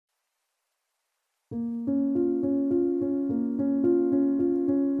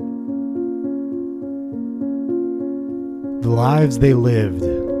lives they lived.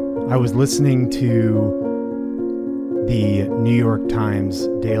 I was listening to the New York Times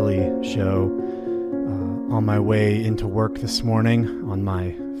Daily Show on my way into work this morning on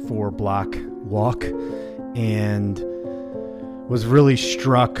my 4-block walk, and was really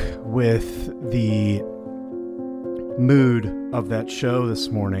struck with the mood of that show this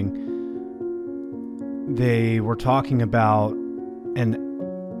morning. They were talking about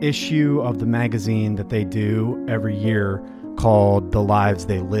an issue of the magazine that they do every year called The Lives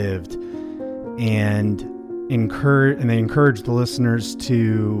They Lived, and they encourage the listeners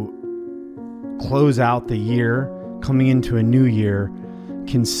to close out the year coming into a new year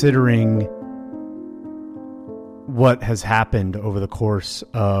considering what has happened over the course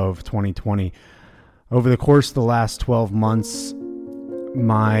of 2020. Over the course of the last 12 months,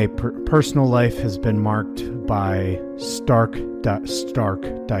 my personal life has been marked by stark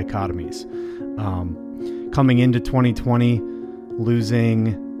dichotomies. Coming into 2020,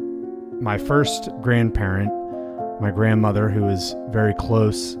 losing my first grandparent, my grandmother, who is very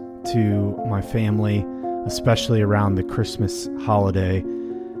close to my family, especially around the Christmas holiday.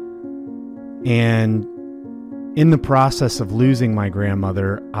 And in the process of losing my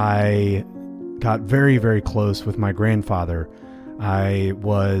grandmother, I got very, very close with my grandfather. I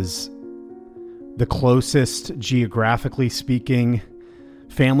was the closest, geographically speaking,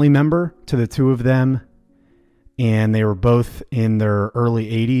 family member to the two of them. And they were both in their early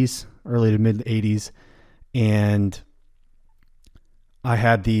to mid 80s. And I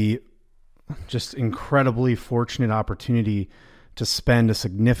had the just incredibly fortunate opportunity to spend a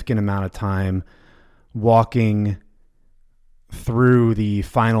significant amount of time walking through the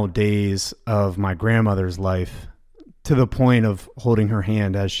final days of my grandmother's life, to the point of holding her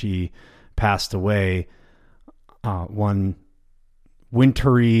hand as she passed away one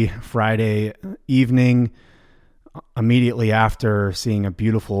wintry Friday evening, immediately after seeing a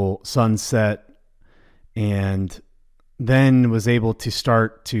beautiful sunset, and then was able to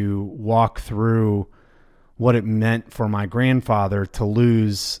start to walk through what it meant for my grandfather to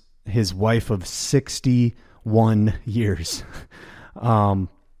lose his wife of 61 years.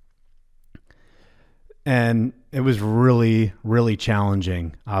 And it was really, really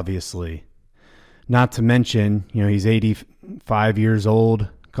challenging, obviously. Not to mention, he's 85 years old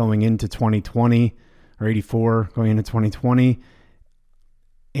going into 2020, or 84 going into 2020,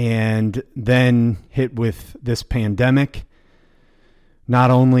 and then hit with this pandemic.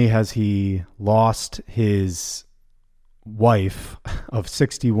 Not only has he lost his wife of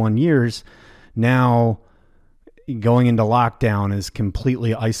 61 years, now going into lockdown is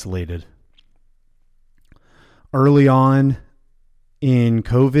completely isolated. Early on in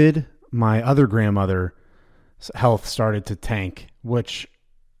COVID, my other grandmother's health started to tank, which,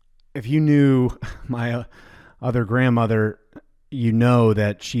 if you knew my other grandmother, you know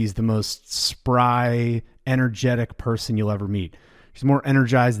that she's the most spry, energetic person you'll ever meet. She's more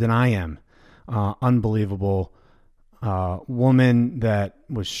energized than I am. Unbelievable woman that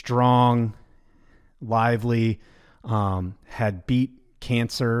was strong, lively, had beat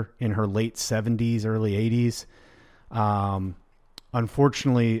cancer in her late 70s, early 80s.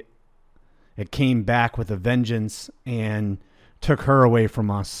 Unfortunately, it came back with a vengeance and took her away from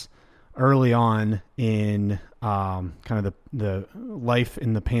us early on in kind of the life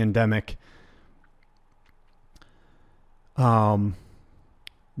in the pandemic.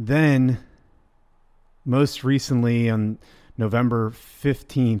 Then, most recently on November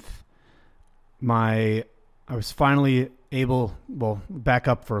 15th, I was finally able, back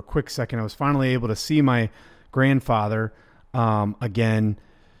up for a quick second, I was finally able to see my grandfather again.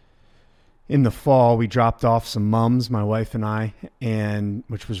 In the fall, we dropped off some mums, my wife and I, and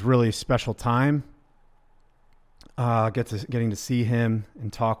which was really a special time. Getting to see him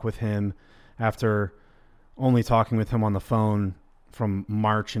and talk with him after only talking with him on the phone from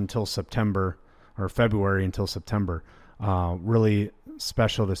March until September, or February until September. Really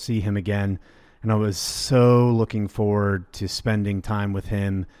special to see him again. And I was so looking forward to spending time with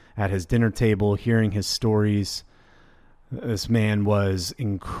him at his dinner table, hearing his stories. This man was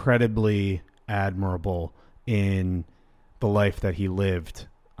incredibly admirable in the life that he lived.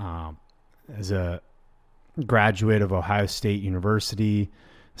 As a graduate of Ohio State University,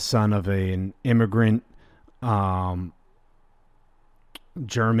 son of an immigrant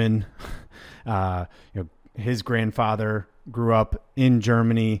German. His grandfather grew up in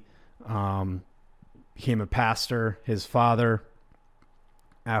Germany, became a pastor. His father,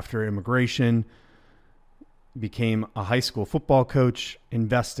 after immigration, became a high school football coach,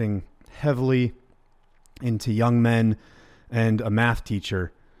 investing heavily into young men, and a math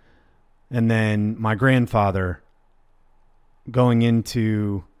teacher. And then my grandfather going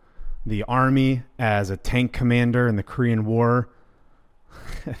into the army as a tank commander in the Korean War.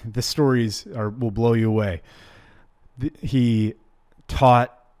 The stories will blow you away. He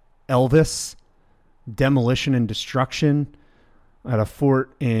taught Elvis demolition and destruction at a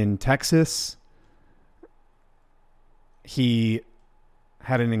fort in Texas. He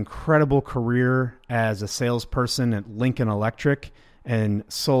had an incredible career as a salesperson at Lincoln Electric and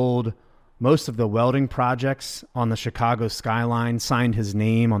sold most of the welding projects on the Chicago skyline, signed his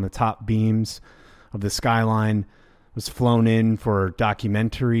name on the top beams of the skyline, was flown in for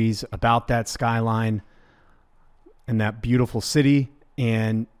documentaries about that skyline and that beautiful city,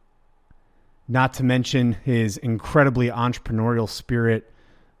 and not to mention his incredibly entrepreneurial spirit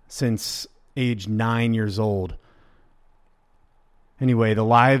since age 9 years old. Anyway, the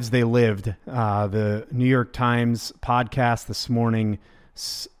lives they lived. The New York Times podcast this morning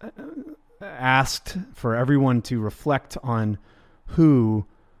asked for everyone to reflect on who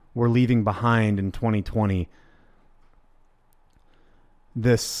we're leaving behind in 2020.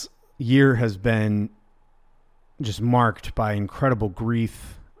 This year has been just marked by incredible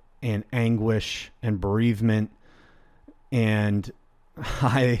grief and anguish and bereavement, and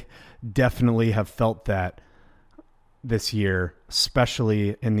I definitely have felt that this year,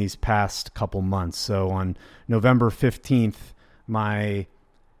 especially in these past couple months. So on November 15th, my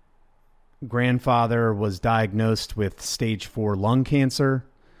grandfather was diagnosed with stage 4 lung cancer.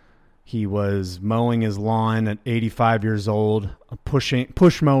 He was mowing his lawn at 85 years old, a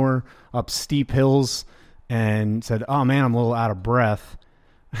push mower up steep hills, and said, "Oh man, I'm a little out of breath."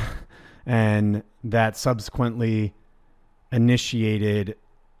 And that subsequently initiated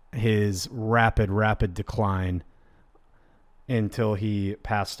his rapid decline until he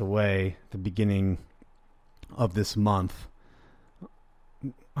passed away at the beginning of this month.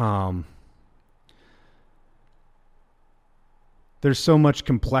 There's so much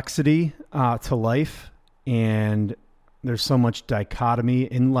complexity to life, and there's so much dichotomy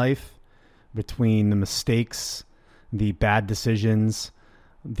in life between the mistakes, the bad decisions,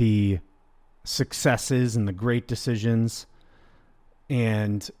 the successes, and the great decisions.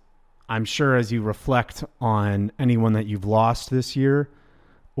 And I'm sure as you reflect on anyone that you've lost this year,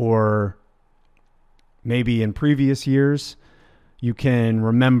 or maybe in previous years, you can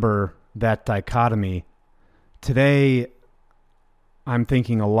remember that dichotomy. Today, I'm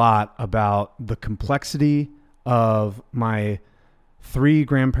thinking a lot about the complexity of my 3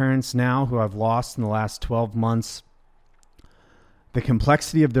 grandparents now who I've lost in the last 12 months, the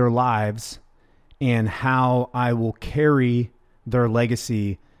complexity of their lives, and how I will carry their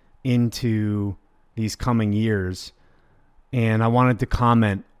legacy into these coming years. And I wanted to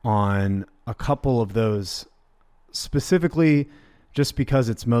comment on a couple of those, specifically just because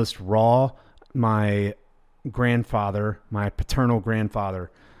it's most raw. My grandfather, my paternal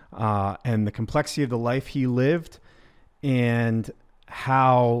grandfather, and the complexity of the life he lived, and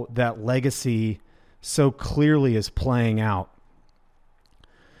how that legacy so clearly is playing out.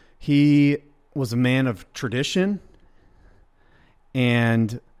 He was a man of tradition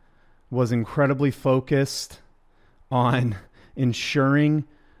and was incredibly focused on ensuring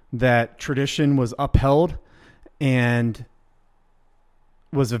that tradition was upheld, and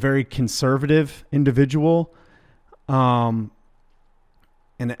was a very conservative individual. And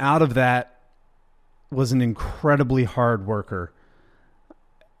out of that was an incredibly hard worker.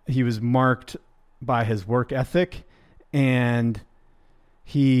 He was marked by his work ethic, and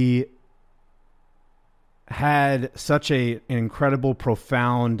he had such an incredible,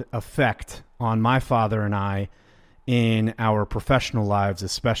 profound effect on my father and I in our professional lives,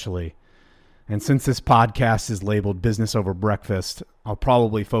 especially. And since this podcast is labeled Business Over Breakfast, I'll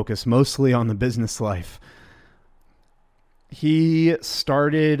probably focus mostly on the business life. He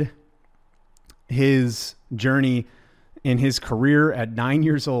started his journey in his career at 9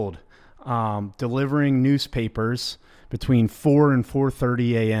 years old, delivering newspapers between 4 and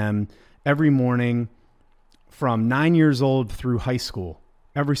 4:30 a.m. every morning from 9 years old through high school.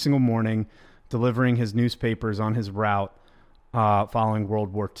 Every single morning, delivering his newspapers on his route following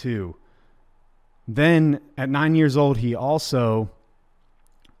World War II. Then at 9 years old, he also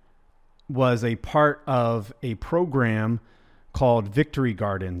was a part of a program called Victory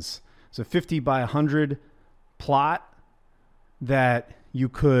Gardens. It's a 50 by 100 plot that you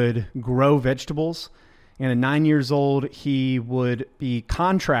could grow vegetables. And at 9 years old, he would be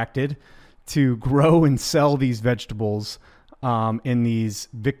contracted to grow and sell these vegetables in these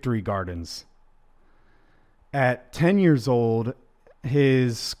Victory Gardens. At 10 years old,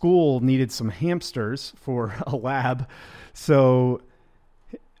 his school needed some hamsters for a lab. So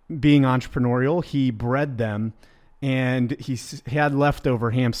being entrepreneurial, he bred them and he had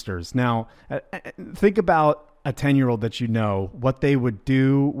leftover hamsters. Now, think about a 10-year-old that you know, what they would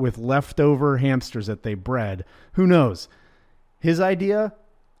do with leftover hamsters that they bred. Who knows? His idea,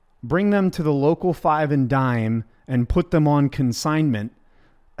 bring them to the local 5 and dime and put them on consignment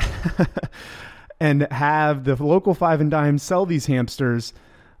and have the local 5 and dime sell these hamsters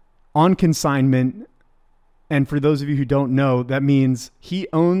on consignment. And for those of you who don't know, that means he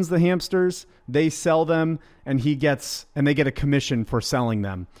owns the hamsters, they sell them, and they get a commission for selling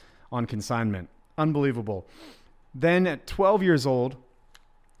them on consignment. Unbelievable. Then at 12 years old,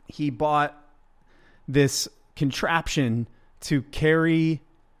 he bought this contraption to carry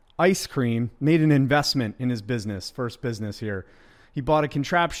ice cream, made an investment in his business, first business here. He bought a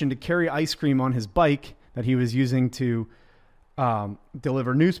contraption to carry ice cream on his bike that he was using to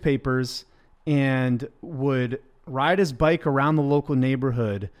deliver newspapers, and would ride his bike around the local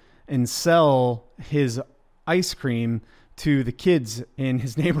neighborhood and sell his ice cream to the kids in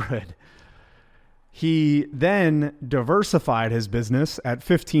his neighborhood. He then diversified his business at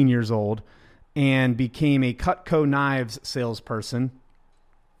 15 years old and became a Cutco knives salesperson,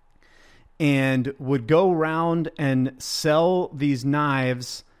 and would go around and sell these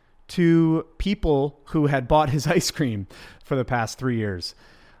knives to people who had bought his ice cream for the past 3 years.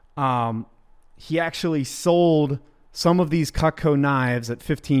 He actually sold some of these Cutco knives at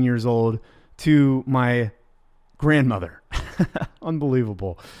 15 years old to my grandmother.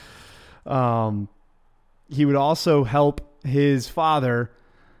 Unbelievable. He would also help his father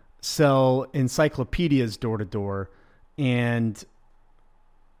sell encyclopedias door to door, and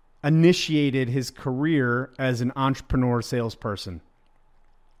initiated his career as an entrepreneur salesperson.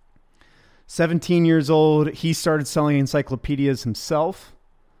 17 years old, he started selling encyclopedias himself,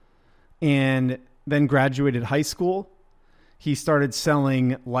 and then graduated high school. He started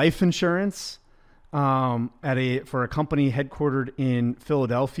selling life insurance for a company headquartered in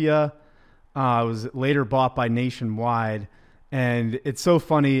Philadelphia. It was later bought by Nationwide. And it's so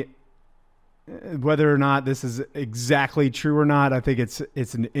funny, whether or not this is exactly true or not, I think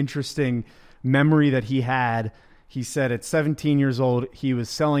it's an interesting memory that he had. He said at 17 years old, he was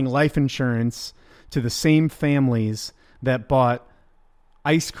selling life insurance to the same families that bought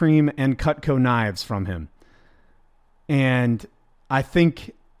ice cream and Cutco knives from him. And I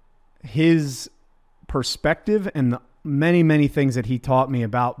think his perspective and the many, many things that he taught me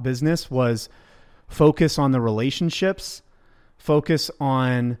about business was focus on the relationships, focus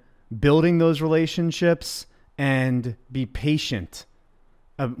on building those relationships, and be patient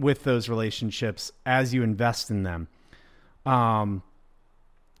with those relationships as you invest in them. I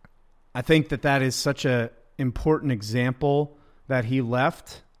think that is such a important example that he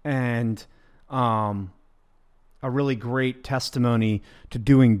left, and a really great testimony to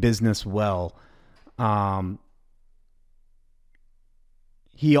doing business well.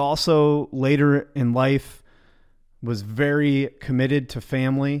 He also later in life was very committed to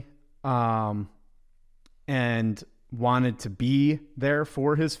family, and wanted to be there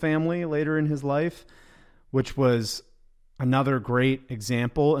for his family later in his life, which was another great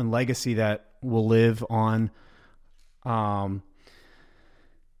example and legacy that will live on. And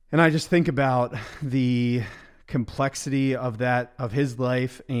I just think about the complexity of his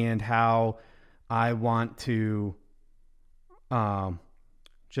life, and how I want to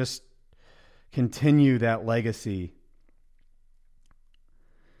just continue that legacy.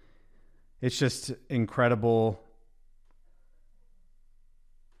 It's just incredible,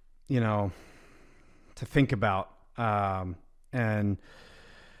 to think about and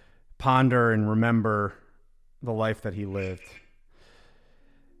ponder and remember the life that he lived.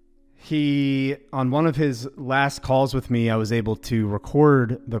 On one of his last calls with me, I was able to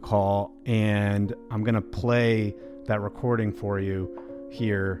record the call, and I'm going to play that recording for you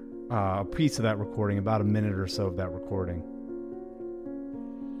here, a piece of that recording, about a minute or so of that recording.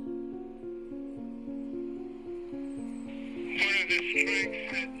 One of the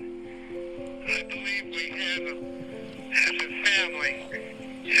strengths that I believe we have as a family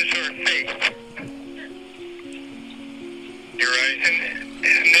is our faith. You're right.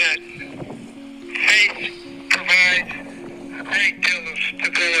 And that faith provides a great deal of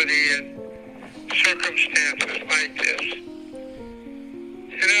stability in circumstances like this.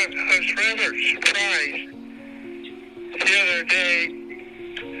 I was rather surprised the other day.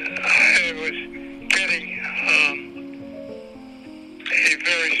 I was getting a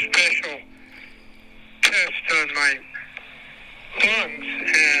very special test on my lungs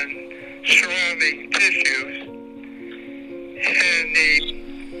and surrounding tissues, and the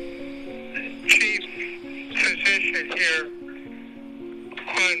chief physician here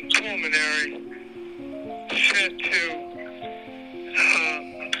on pulmonary said to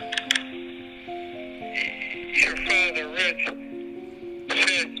your father, Rich,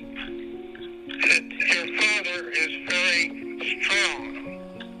 said that your father is very strong.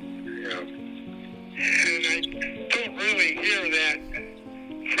 Yeah. And I don't really hear that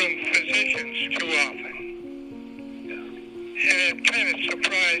from physicians too often. And it kind of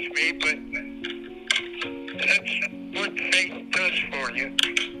surprised me, but that's what faith does for you.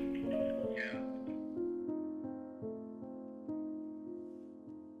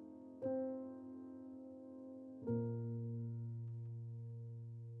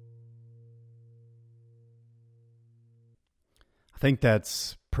 I think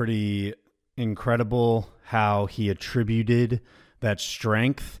that's pretty incredible how he attributed that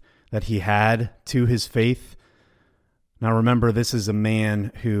strength that he had to his faith. Now remember, this is a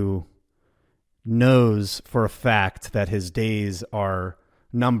man who knows for a fact that his days are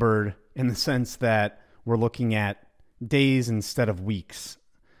numbered, in the sense that we're looking at days instead of weeks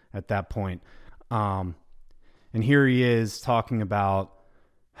at that point. And here he is talking about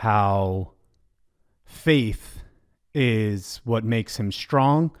how faith is what makes him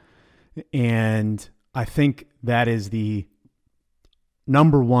strong. And I think that is the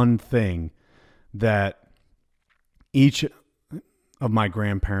number one thing that each of my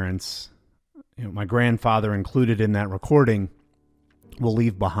grandparents, my grandfather included in that recording, will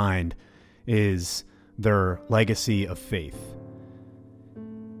leave behind, is their legacy of faith.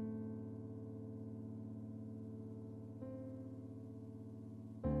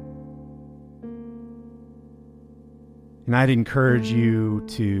 And I'd encourage you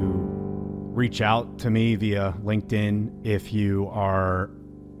to reach out to me via LinkedIn if you are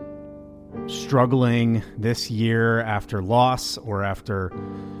struggling this year after loss, or after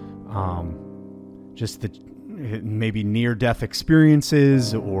just the maybe near-death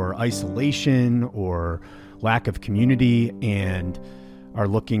experiences, or isolation, or lack of community, and are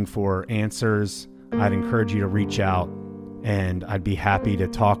looking for answers. I'd encourage you to reach out, and I'd be happy to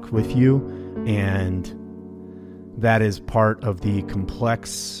talk with you. And that is part of the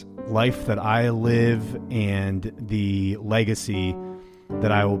complex life that I live, and the legacy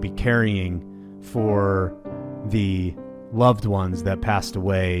that I will be carrying for the loved ones that passed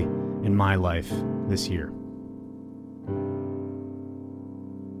away in my life this year.